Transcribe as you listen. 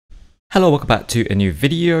Hello, welcome back to a new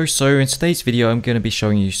video. So in today's video, I'm going to be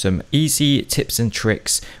showing you some easy tips and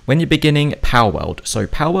tricks when you're beginning PALWORLD. So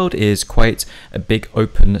PALWORLD is quite a big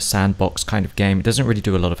open sandbox kind of game. It doesn't really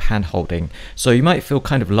do a lot of hand holding. So you might feel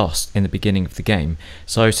kind of lost in the beginning of the game.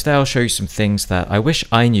 So today I'll show you some things that I wish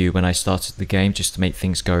I knew when I started the game just to make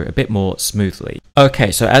things go a bit more smoothly.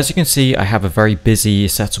 Okay, so as you can see, I have a very busy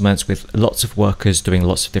settlement with lots of workers doing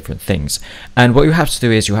lots of different things. And what you have to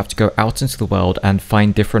do is you have to go out into the world and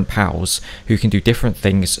find different pals who can do different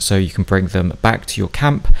things, so you can bring them back to your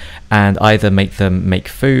camp and either make them make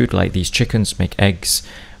food, like these chickens make eggs,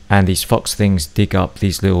 and these fox things dig up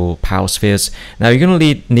these little PAL spheres. Now you're going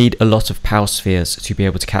to need a lot of PAL spheres to be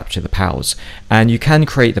able to capture the PALs, and you can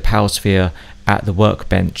create the PAL sphere at the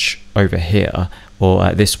workbench over here, or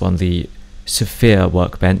at this one, the Sphere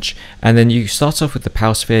workbench, and then you start off with the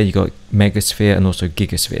PAL sphere. You got megasphere and also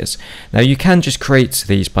gigaspheres. Now you can just create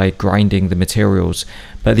these by grinding the materials,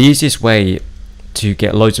 but the easiest way to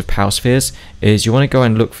get loads of PAL spheres is you want to go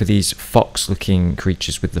and look for these fox looking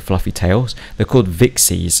creatures with the fluffy tails. They're called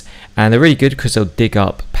Vixies, and they're really good because they'll dig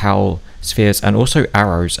up PAL spheres and also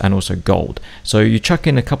arrows and also gold. So you chuck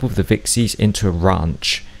in a couple of the Vixies into a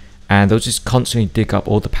ranch, and they'll just constantly dig up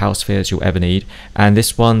all the PAL spheres you'll ever need. And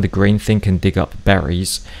this one, the green thing, can dig up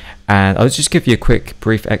berries. And I'll just give you a quick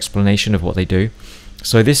brief explanation of what they do.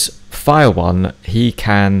 So this fire one, he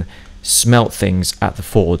can smelt things at the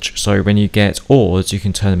forge. So when you get ores, you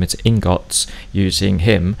can turn them into ingots using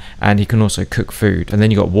him, and he can also cook food. And then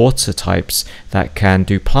you got water types that can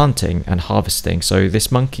do planting and harvesting. So this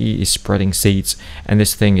monkey is spreading seeds, and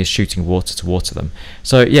this thing is shooting water to water them.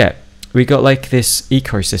 So yeah, we got like this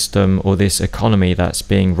ecosystem or this economy that's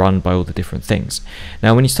being run by all the different things.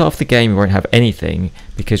 Now when you start off the game, you won't have anything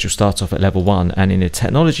because you'll start off at level 1, and in a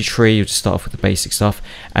technology tree you'll just start off with the basic stuff,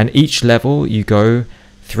 and each level you go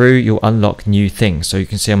through you'll unlock new things. So you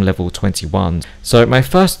can see I'm level 21. So my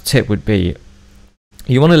first tip would be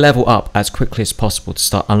you want to level up as quickly as possible to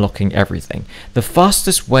start unlocking everything. The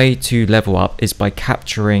fastest way to level up is by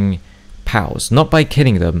capturing PALs, not by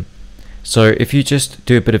killing them. So if you just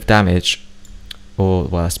do a bit of damage, or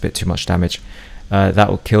well, that's a bit too much damage, that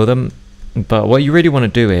will kill them. But what you really want to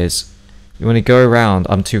do is you want to go around.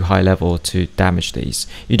 I'm too high level to damage these.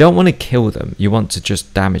 You don't want to kill them, you want to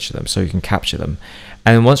just damage them so you can capture them.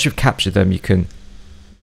 And once you've captured them, you can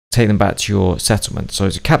take them back to your settlement. So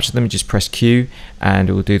to capture them, you just press Q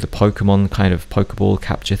and it will do the Pokemon kind of Pokeball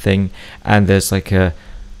capture thing, and there's like a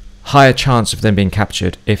higher chance of them being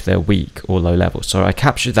captured if they're weak or low level. So I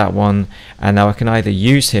captured that one, and now I can either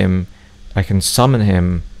use him, I can summon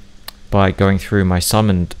him by going through my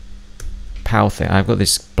summoned PAL thing. I've got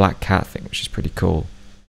this black cat thing which is pretty cool,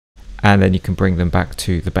 and then you can bring them back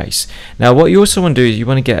to the base. Now what you also want to do is you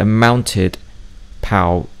want to get a mounted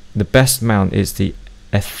PAL. The best mount is the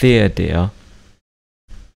Ether deer.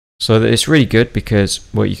 So that it's really good because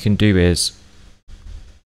what you can do is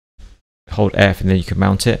hold F and then you can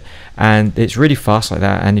mount it, and it's really fast like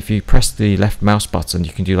that. And if you press the left mouse button,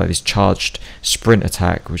 you can do like this charged sprint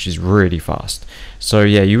attack, which is really fast. So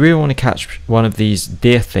yeah, you really want to catch one of these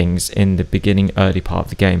deer things in the beginning early part of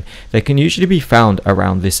the game. They can usually be found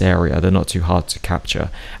around this area. They're not too hard to capture,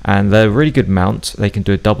 and they're a really good mount. They can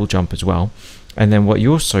do a double jump as well. And then what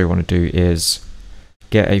you also want to do is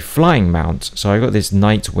get a flying mount. So I got this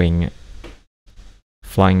Nightwing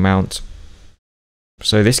flying mount.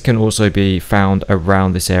 So this can also be found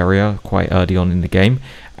around this area quite early on in the game,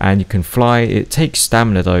 and you can fly. It takes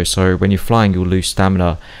stamina though, so when you're flying you'll lose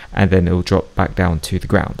stamina and then it will drop back down to the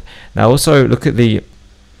ground. Now also look at the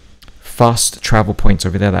fast travel points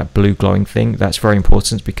over there, that blue glowing thing. That's very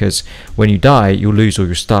important because when you die you'll lose all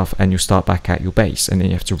your stuff and you'll start back at your base, and then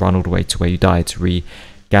you have to run all the way to where you died to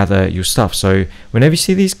regather your stuff. So whenever you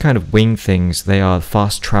see these kind of wing things, they are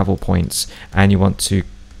fast travel points, and you want to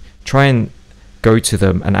try and go to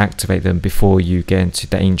them and activate them before you get into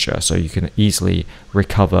danger so you can easily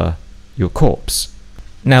recover your corpse.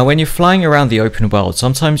 Now when you're flying around the open world,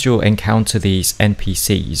 sometimes you'll encounter these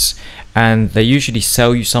NPCs, and they usually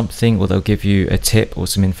sell you something, or they'll give you a tip or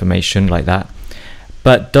some information like that.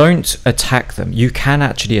 But don't attack them. You can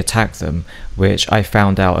actually attack them, which I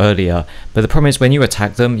found out earlier, but the problem is when you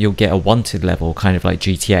attack them you'll get a wanted level, kind of like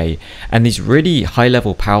GTA, and these really high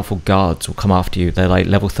level powerful guards will come after you. They're like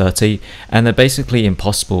level 30 and they're basically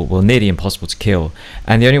impossible, well nearly impossible to kill,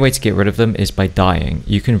 and the only way to get rid of them is by dying.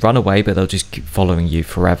 You can run away, but they'll just keep following you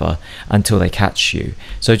forever until they catch you.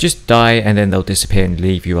 So just die and then they'll disappear and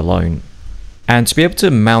leave you alone. And to be able to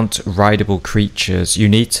mount rideable creatures, you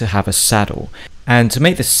need to have a saddle. And to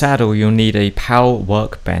make the saddle, you'll need a PAL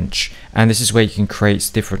workbench, and this is where you can create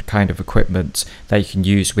different kind of equipment that you can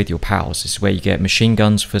use with your PALs. This is where you get machine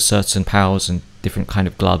guns for certain PALs and different kind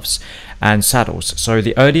of gloves and saddles. So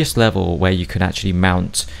the earliest level where you can actually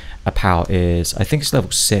mount a PAL is, I think it's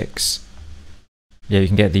level 6. Yeah, you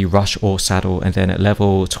can get the Rush Ore saddle, and then at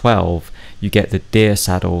level 12 you get the Deer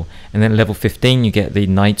saddle, and then at level 15 you get the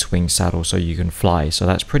Nightwing saddle, so you can fly. So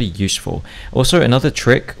that's pretty useful. Also, another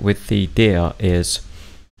trick with the Deer is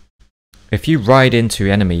if you ride into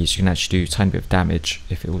enemies, you can actually do a tiny bit of damage.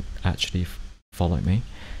 If it will actually follow me,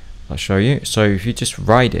 I'll show you. So if you just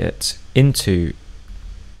ride it into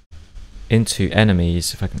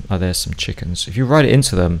enemies, if I can, oh, there's some chickens. If you ride it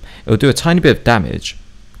into them, it'll do a tiny bit of damage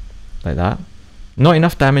like that. Not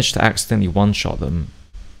enough damage to accidentally one-shot them.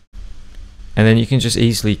 And then you can just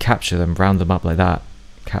easily capture them, round them up like that.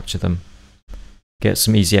 Capture them. Get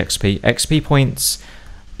some easy XP. XP points,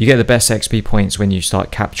 you get the best XP points when you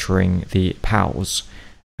start capturing the PALs.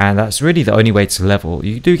 And that's really the only way to level.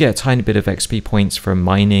 You do get a tiny bit of XP points from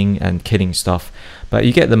mining and killing stuff, but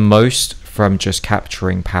you get the most from just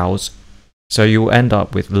capturing PALs. So you'll end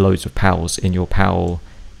up with loads of PALs in your PAL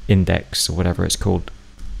index, or whatever it's called.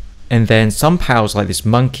 And then some PALs, like this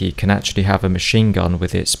monkey, can actually have a machine gun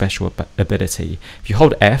with its special ability. If you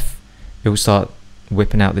hold F, it will start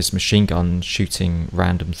whipping out this machine gun, shooting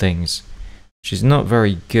random things, which is not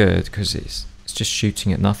very good because it's just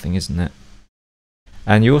shooting at nothing, isn't it?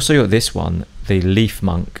 And you also got this one, the Leaf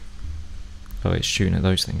Monk. Oh, it's shooting at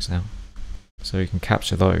those things now. So you can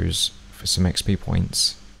capture those for some XP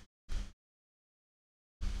points.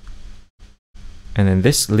 And then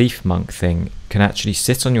this Leaf Monk thing can actually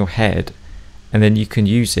sit on your head, and then you can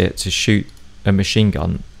use it to shoot a machine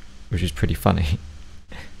gun, which is pretty funny.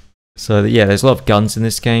 So yeah, there's a lot of guns in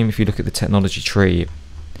this game. If you look at the technology tree,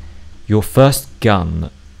 your first gun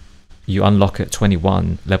you unlock at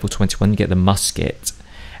 21, level 21, you get the musket,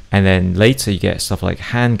 and then later you get stuff like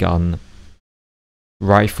handgun,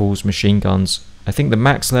 rifles, machine guns. I think the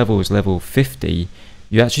max level is level 50.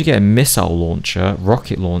 You actually get a missile launcher,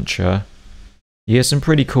 rocket launcher. You get some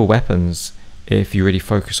pretty cool weapons if you really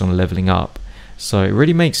focus on leveling up. So it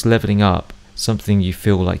really makes leveling up something you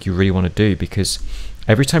feel like you really want to do, because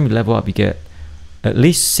every time you level up you get at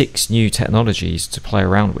least 6 new technologies to play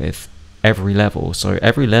around with every level. So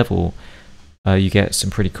every level you get some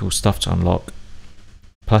pretty cool stuff to unlock.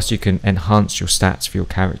 Plus you can enhance your stats for your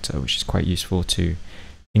character, which is quite useful to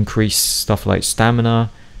increase stuff like stamina,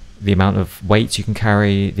 the amount of weight you can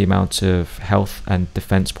carry, the amount of health and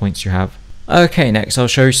defense points you have. Okay, next I'll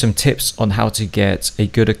show you some tips on how to get a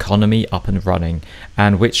good economy up and running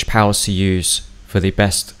and which PALs to use for the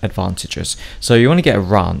best advantages. So you want to get a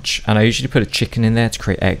ranch, and I usually put a chicken in there to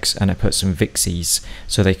create eggs, and I put some Vixies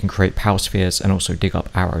so they can create PAL spheres and also dig up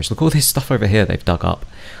arrows. Look at all this stuff over here they've dug up.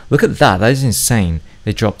 Look at that, that is insane.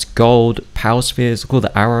 They dropped gold, PAL spheres, look at all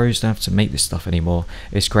the arrows, don't have to make this stuff anymore.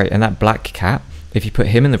 It's great. And that black cat, if you put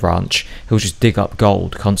him in the ranch, he'll just dig up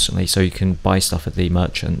gold constantly, so you can buy stuff at the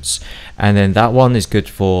merchants. And then that one is good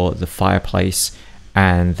for the fireplace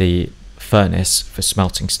and the furnace for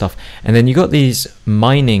smelting stuff. And then you got these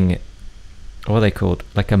mining, what are they called?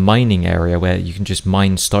 Like a mining area where you can just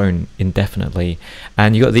mine stone indefinitely.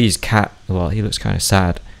 And you got these cat, well, he looks kind of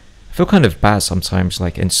sad. I feel kind of bad sometimes,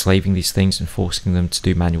 like enslaving these things and forcing them to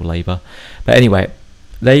do manual labor. But anyway,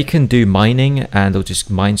 they can do mining and they'll just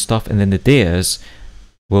mine stuff, and then the deers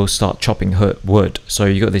will start chopping wood. So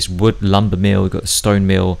you got this wood lumber mill, you got the stone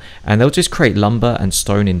mill, and they'll just create lumber and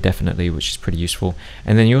stone indefinitely, which is pretty useful.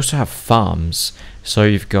 And then you also have farms. So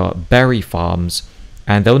you've got berry farms,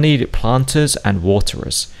 and they'll need planters and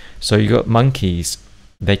waterers. So you got monkeys,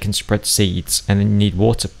 they can spread seeds, and then you need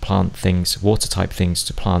water type things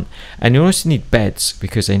to plant. And you also need beds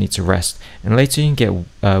because they need to rest. And later you can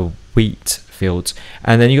get wheat fields,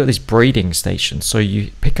 and then you got this breeding station. So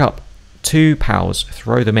you pick up 2 PALs,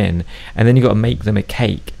 throw them in, and then you got to make them a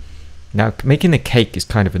cake. Now making the cake is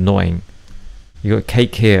kind of annoying. You got a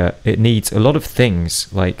cake here, it needs a lot of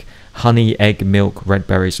things like honey, egg, milk, red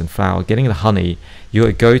berries and flour. Getting the honey, you got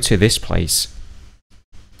to go to this place.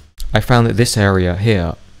 I found that this area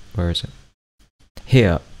here, where is it?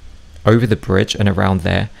 Here, over the bridge and around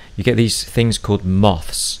there, you get these things called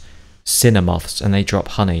moths, cinnamoths, and they drop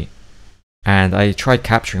honey. And I tried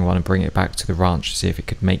capturing one and bringing it back to the ranch to see if it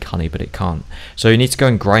could make honey, but it can't. So you need to go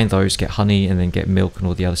and grind those, get honey, and then get milk and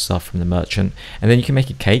all the other stuff from the merchant. And then you can make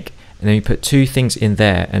a cake, and then you put 2 things in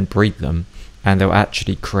there and breed them, and they'll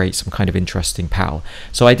actually create some kind of interesting PAL.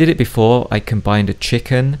 So I did it before. I combined a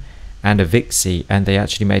chicken and a Vixie, and they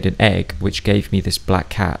actually made an egg, which gave me this black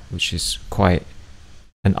cat, which is quite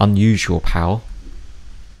an unusual PAL.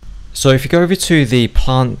 So if you go over to the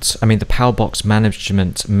the Power Box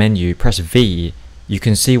Management menu, press V, you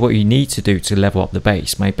can see what you need to do to level up the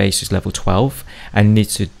base. My base is level 12 and you need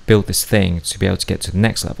to build this thing to be able to get to the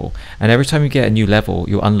next level. And every time you get a new level,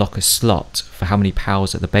 you'll unlock a slot for how many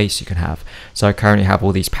powers at the base you can have. So I currently have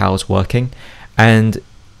all these powers working, and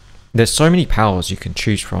there's so many powers you can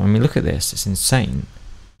choose from. I mean, look at this, it's insane.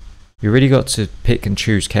 You really got to pick and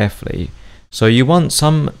choose carefully. So you want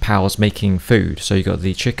some powers making food. So you got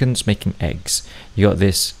the chickens making eggs. You got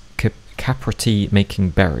this Caprati making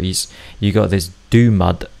berries. You got this dew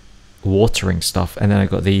mud watering stuff, and then I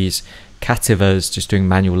got these cativas just doing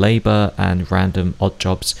manual labor and random odd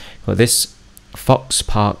jobs. Got this Fox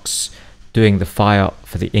Parks doing the fire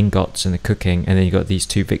for the ingots and the cooking, and then you got these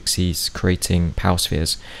two Vixies creating power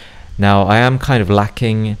spheres. Now I am kind of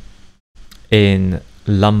lacking in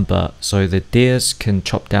lumber, so the deers can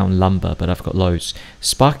chop down lumber, but I've got loads.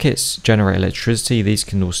 Sparkets generate electricity. These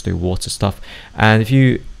can also do water stuff, and if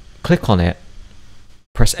you click on it,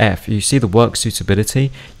 press F, you see the work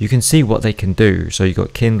suitability. You can see what they can do. So you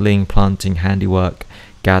got kindling, planting, handiwork,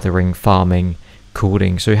 gathering, farming,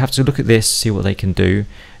 cooling. So you have to look at this, see what they can do,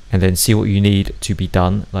 and then see what you need to be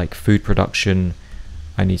done, like food production.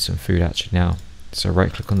 I need some food actually now, so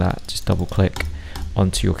right click on that, just double click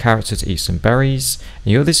onto your character to eat some berries.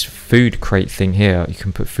 And you got this food crate thing here, you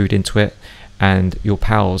can put food into it and your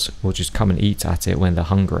pals will just come and eat at it when they're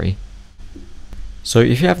hungry. So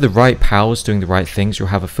if you have the right pals doing the right things, you'll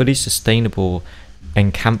have a fully sustainable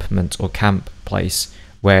encampment or camp place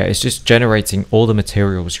where it's just generating all the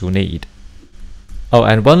materials you'll need. Oh,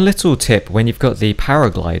 and one little tip, when you've got the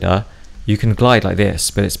paraglider, you can glide like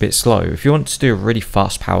this, but it's a bit slow. If you want to do a really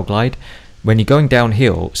fast power glide, when you're going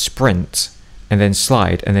downhill, sprint and then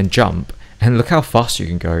slide and then jump, and look how fast you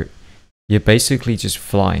can go. You're basically just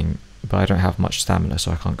flying, but I don't have much stamina,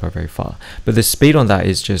 so I can't go very far. But the speed on that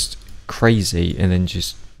is just crazy, and then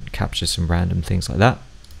just capture some random things like that.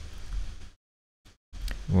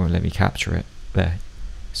 It won't let me capture it. There.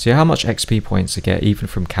 See how much XP points I get even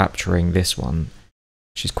from capturing this one,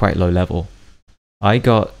 which is quite low level. I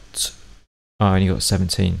only got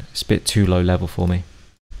 17. It's a bit too low level for me.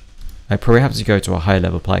 I probably have to go to a high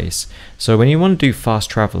level place. So when you want to do fast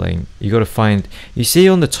traveling, you got to find, you see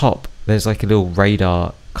on the top there's like a little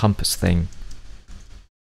radar compass thing.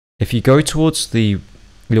 If you go towards the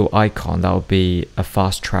little icon, that will be a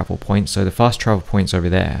fast travel point. So the fast travel point's over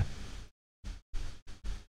there.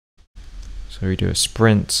 So we do a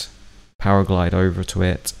sprint, power glide over to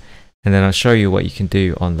it, and then I'll show you what you can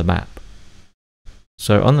do on the map.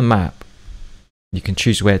 So on the map, you can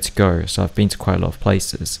choose where to go. So I've been to quite a lot of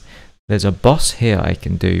places. There's a boss here I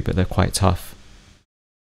can do, but they're quite tough.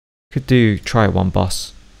 Could try one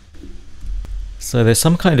boss. So there's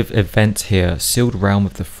some kind of event here, Sealed Realm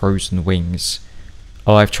of the Frozen Wings.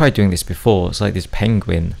 Oh, I've tried doing this before. It's like this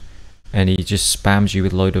penguin, and he just spams you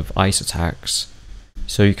with a load of ice attacks.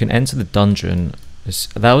 So you can enter the dungeon.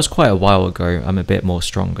 That was quite a while ago. I'm a bit more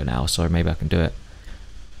stronger now, so maybe I can do it.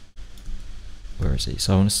 Where is he?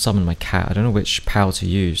 So I want to summon my cat. I don't know which power to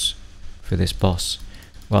use for this boss.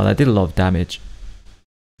 Well, that did a lot of damage.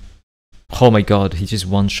 Oh my god, he just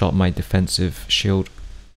one-shot my defensive shield.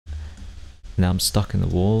 Now I'm stuck in the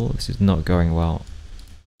wall. This is not going well.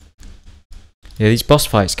 Yeah, these boss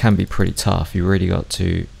fights can be pretty tough. You really got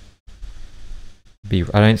to be...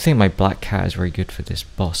 I don't think my black cat is very good for this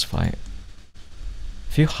boss fight.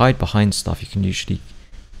 If you hide behind stuff, you can usually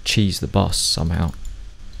cheese the boss somehow.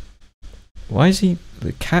 Why is he...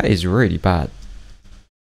 The cat is really bad.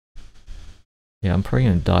 Yeah, I'm probably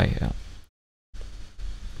gonna die here.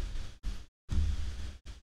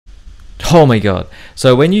 Oh my god.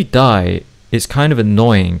 So when you die, it's kind of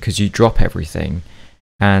annoying because you drop everything.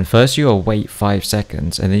 And first you gotta wait 5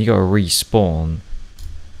 seconds, and then you gotta respawn.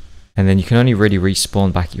 And then you can only really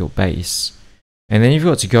respawn back at your base. And then you've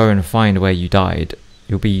got to go and find where you died.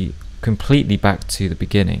 You'll be completely back to the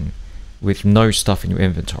beginning with no stuff in your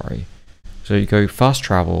inventory. So you go fast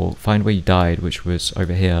travel, find where you died, which was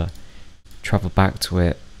over here. Travel back to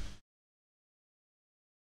it.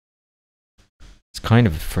 It's kind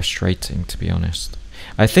of frustrating, to be honest.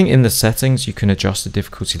 I think in the settings you can adjust the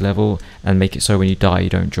difficulty level and make it so when you die you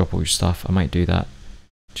don't drop all your stuff. I might do that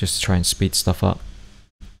just to try and speed stuff up.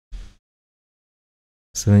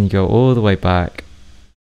 So then you go all the way back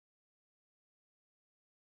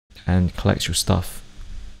and collect your stuff.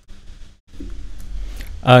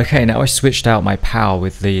 Okay, now I switched out my power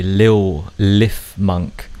with the Lil Lif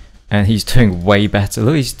Monk, and he's doing way better.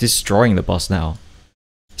 Look, he's destroying the boss now.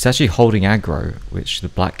 He's actually holding aggro, which the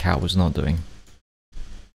black cow was not doing.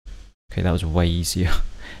 Okay, that was way easier.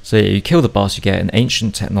 So you kill the boss, you get an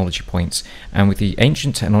ancient technology points, and with the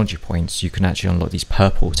ancient technology points, you can actually unlock these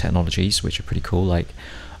purple technologies, which are pretty cool, like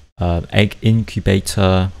egg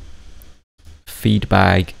incubator, feed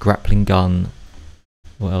bag, grappling gun.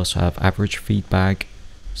 What else I have? Average feed bag.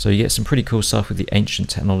 So you get some pretty cool stuff with the ancient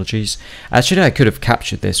technologies. Actually, I could have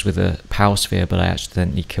captured this with a power sphere, but I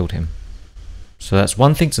accidentally killed him. So that's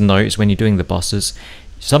one thing to note, is when you're doing the bosses,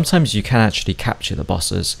 sometimes you can actually capture the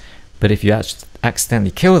bosses, but if you accidentally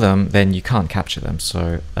kill them, then you can't capture them.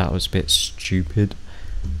 So that was a bit stupid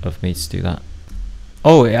of me to do that.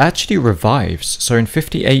 Oh, it actually revives. So in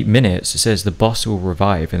 58 minutes, it says the boss will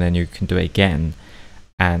revive, and then you can do it again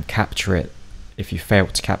and capture it if you fail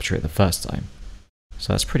to capture it the first time.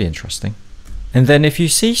 So that's pretty interesting. And then if you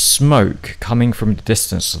see smoke coming from the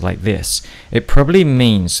distance like this, it probably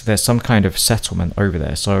means there's some kind of settlement over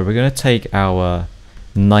there. So we're going to take our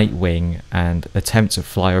Nightwing and attempt to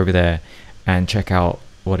fly over there and check out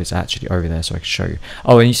what is actually over there so I can show you.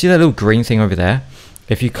 Oh, and you see that little green thing over there?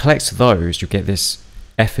 If you collect those, you get this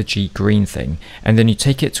effigy green thing, and then you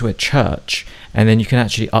take it to a church, and then you can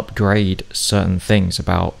actually upgrade certain things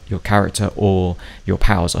about your character or your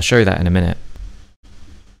powers. I'll show you that in a minute.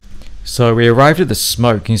 So we arrived at the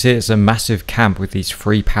smoke. You can see it's a massive camp with these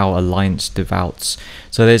Free Power Alliance devouts.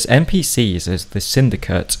 So there's NPCs, there's the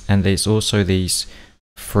Syndicate, and there's also these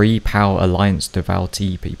Free Power Alliance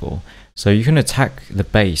devoutee people. So you can attack the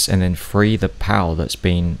base and then free the power that's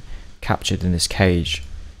been captured in this cage.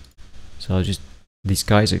 So these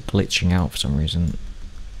guys are glitching out for some reason.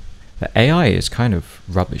 The AI is kind of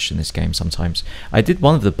rubbish in this game sometimes. I did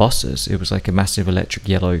one of the bosses. It was like a massive electric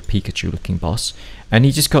yellow Pikachu looking boss, and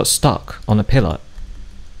he just got stuck on a pillar,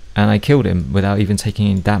 and I killed him without even taking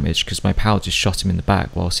any damage because my power just shot him in the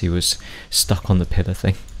back whilst he was stuck on the pillar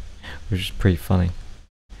thing, which is pretty funny.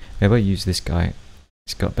 Maybe I'll use this guy.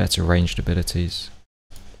 He's got better ranged abilities.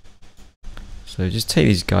 So just take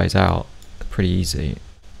these guys out. They're pretty easy.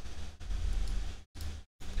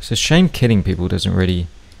 It's a shame killing people doesn't really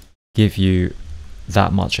give you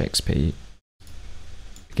that much XP.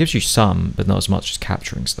 It gives you some, but not as much as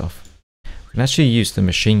capturing stuff. We can actually use the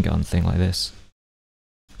machine gun thing like this.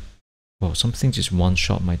 Well, something just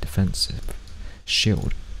one-shot my defensive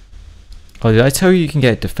shield. Oh, did I tell you can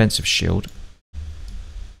get a defensive shield?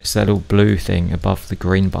 It's that little blue thing above the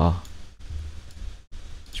green bar.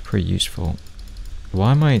 It's pretty useful.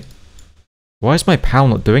 Why is my pal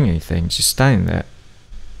not doing anything? It's just standing there.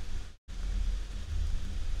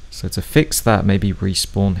 So to fix that, maybe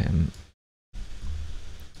respawn him.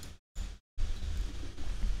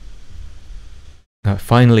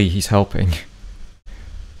 Finally, he's helping.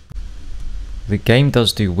 The game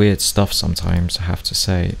does do weird stuff sometimes, I have to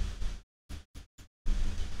say.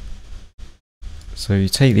 So you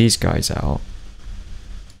take these guys out.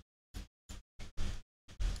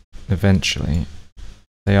 Eventually.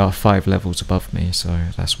 They are 5 levels above me, so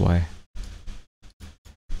that's why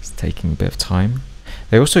it's taking a bit of time.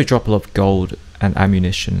 They also drop a lot of gold and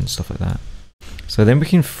ammunition and stuff like that. So then we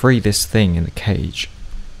can free this thing in the cage.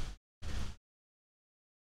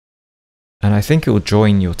 And I think it will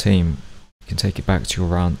join your team. You can take it back to your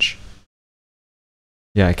ranch.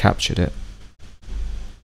 Yeah, I captured it.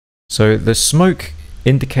 So the smoke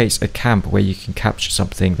indicates a camp where you can capture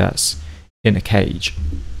something that's in a cage.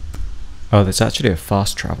 Oh, there's actually a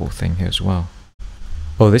fast travel thing here as well.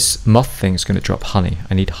 Oh, this moth thing is going to drop honey.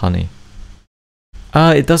 I need honey.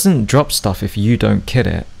 It doesn't drop stuff if you don't kill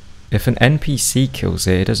it. If an NPC kills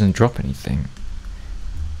it, it doesn't drop anything.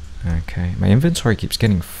 Okay, my inventory keeps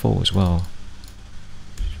getting full as well.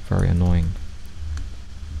 Very annoying.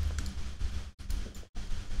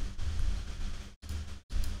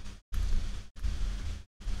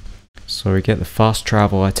 So we get the fast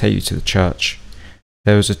travel, I take you to the church.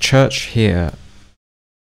 There was a church here.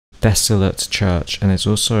 Desolate church, and there's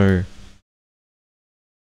also...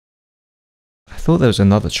 I thought there was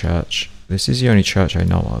another church. This is the only church I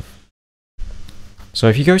know of. So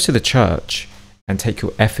if you go to the church and take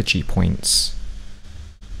your effigy points,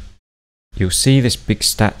 you'll see this big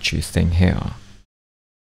statue thing here.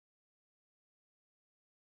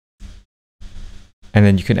 And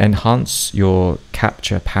then you can enhance your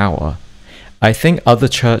capture power. I think other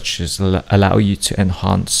churches allow you to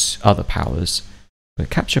enhance other powers, but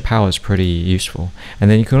capture power is pretty useful. And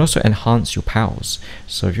then you can also enhance your powers.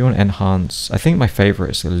 So if you want to enhance, I think my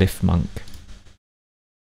favorite is the Lift Monk.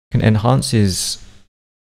 You can enhance his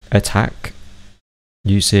attack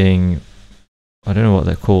using, I don't know what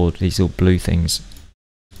they're called, these little blue things.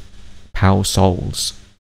 Power Souls.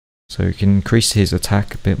 So you can increase his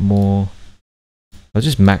attack a bit more. I'll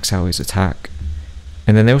just max out his attack.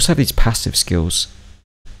 And then they also have these passive skills.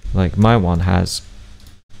 Like my one has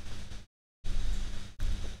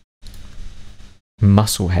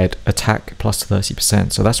Musclehead, attack plus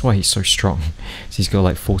 30%. So that's why he's so strong. So he's got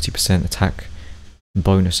like 40% attack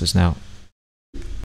bonuses now.